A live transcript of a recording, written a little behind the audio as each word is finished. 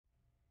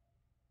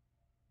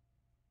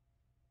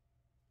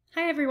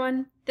Hi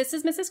everyone, this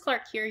is Mrs.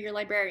 Clark here, your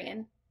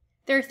librarian.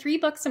 There are 3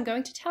 books I'm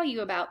going to tell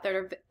you about that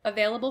are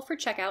available for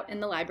checkout in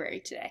the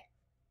library today.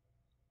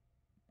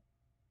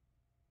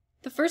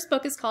 The first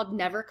book is called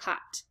Never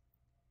Caught.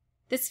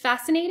 This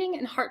fascinating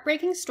and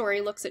heartbreaking story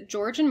looks at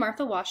George and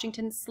Martha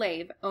Washington's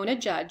slave, Ona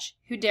Judge,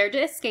 who dared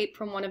to escape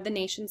from one of the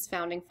nation's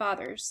founding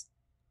fathers.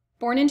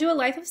 Born into a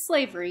life of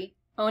slavery,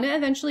 Ona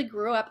eventually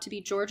grew up to be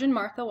George and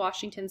Martha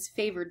Washington's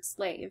favored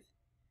slave.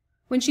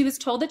 When she was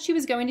told that she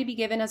was going to be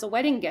given as a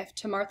wedding gift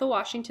to Martha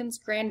Washington's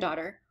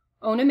granddaughter,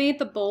 Ona made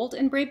the bold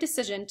and brave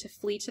decision to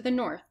flee to the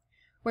north,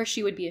 where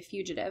she would be a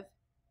fugitive.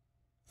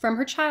 From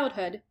her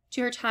childhood,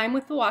 to her time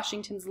with the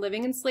Washingtons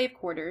living in slave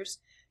quarters,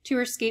 to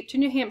her escape to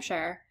New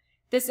Hampshire,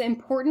 this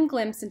important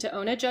glimpse into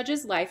Ona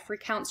Judge's life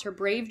recounts her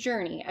brave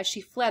journey as she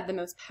fled the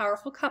most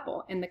powerful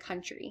couple in the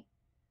country.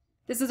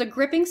 This is a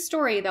gripping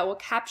story that will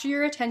capture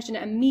your attention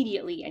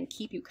immediately and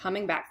keep you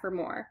coming back for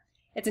more.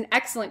 It's an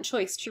excellent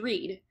choice to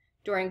read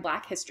during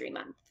Black History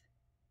Month.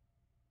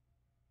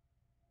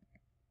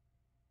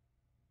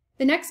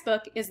 The next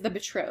book is The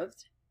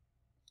Betrothed.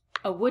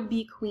 A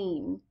would-be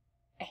queen,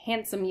 a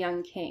handsome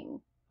young king,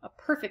 a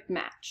perfect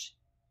match.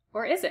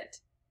 Or is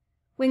it?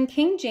 When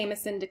King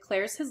Jameson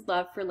declares his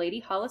love for Lady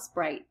Hollis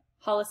Bright,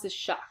 Hollis is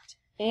shocked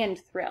and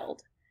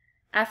thrilled.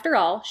 After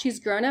all, she's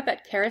grown up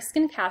at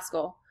Cariskin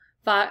Castle,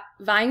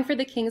 vying for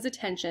the king's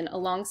attention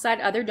alongside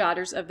other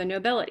daughters of the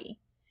nobility.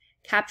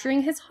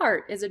 Capturing his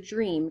heart is a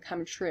dream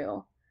come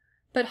true.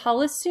 But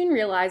Hollis soon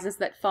realizes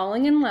that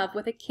falling in love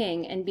with a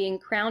king and being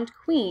crowned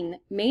queen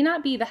may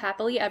not be the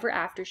happily ever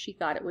after she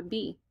thought it would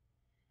be.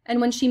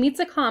 And when she meets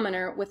a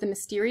commoner with a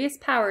mysterious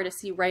power to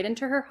see right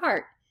into her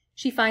heart,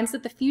 she finds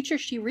that the future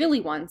she really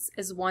wants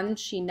is one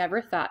she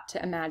never thought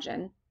to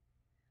imagine.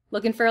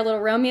 Looking for a little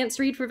romance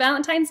read for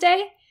Valentine's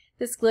Day?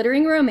 This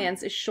glittering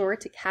romance is sure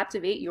to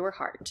captivate your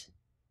heart.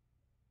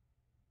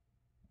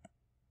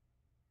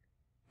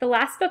 The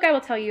last book I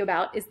will tell you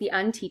about is The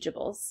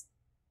Unteachables.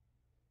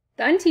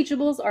 The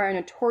Unteachables are a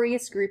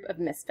notorious group of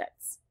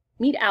misfits.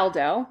 Meet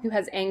Aldo, who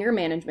has anger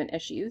management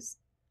issues,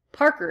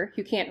 Parker,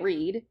 who can't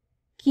read,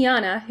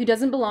 Kiana, who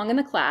doesn't belong in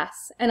the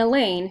class, and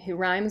Elaine, who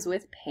rhymes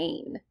with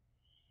pain.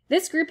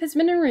 This group has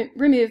been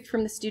removed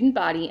from the student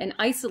body and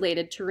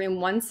isolated to room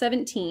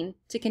 117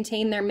 to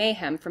contain their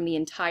mayhem from the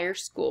entire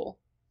school.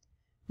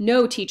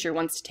 No teacher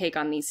wants to take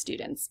on these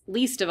students,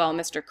 least of all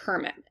Mr.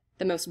 Kermit,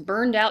 the most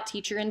burned-out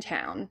teacher in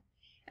town.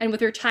 And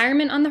with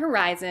retirement on the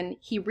horizon,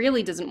 he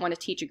really doesn't want to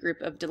teach a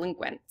group of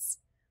delinquents.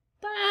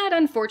 But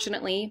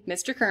unfortunately,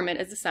 Mr.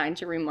 Kermit is assigned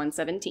to room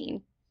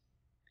 117.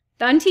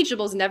 The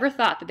Unteachables never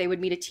thought that they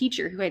would meet a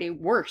teacher who had a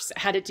worse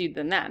attitude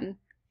than them.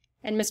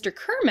 And Mr.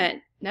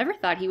 Kermit never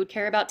thought he would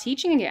care about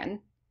teaching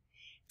again.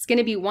 It's going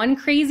to be one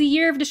crazy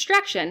year of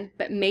destruction,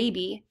 but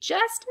maybe,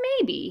 just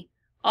maybe,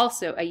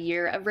 also a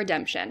year of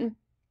redemption.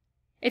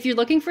 If you're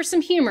looking for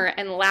some humor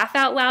and laugh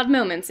out loud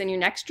moments in your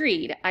next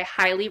read, I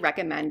highly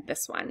recommend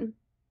this one.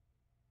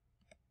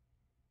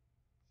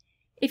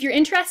 If you're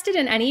interested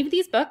in any of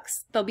these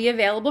books, they'll be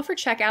available for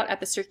checkout at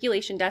the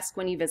circulation desk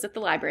when you visit the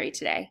library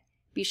today.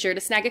 Be sure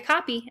to snag a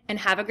copy and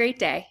have a great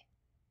day.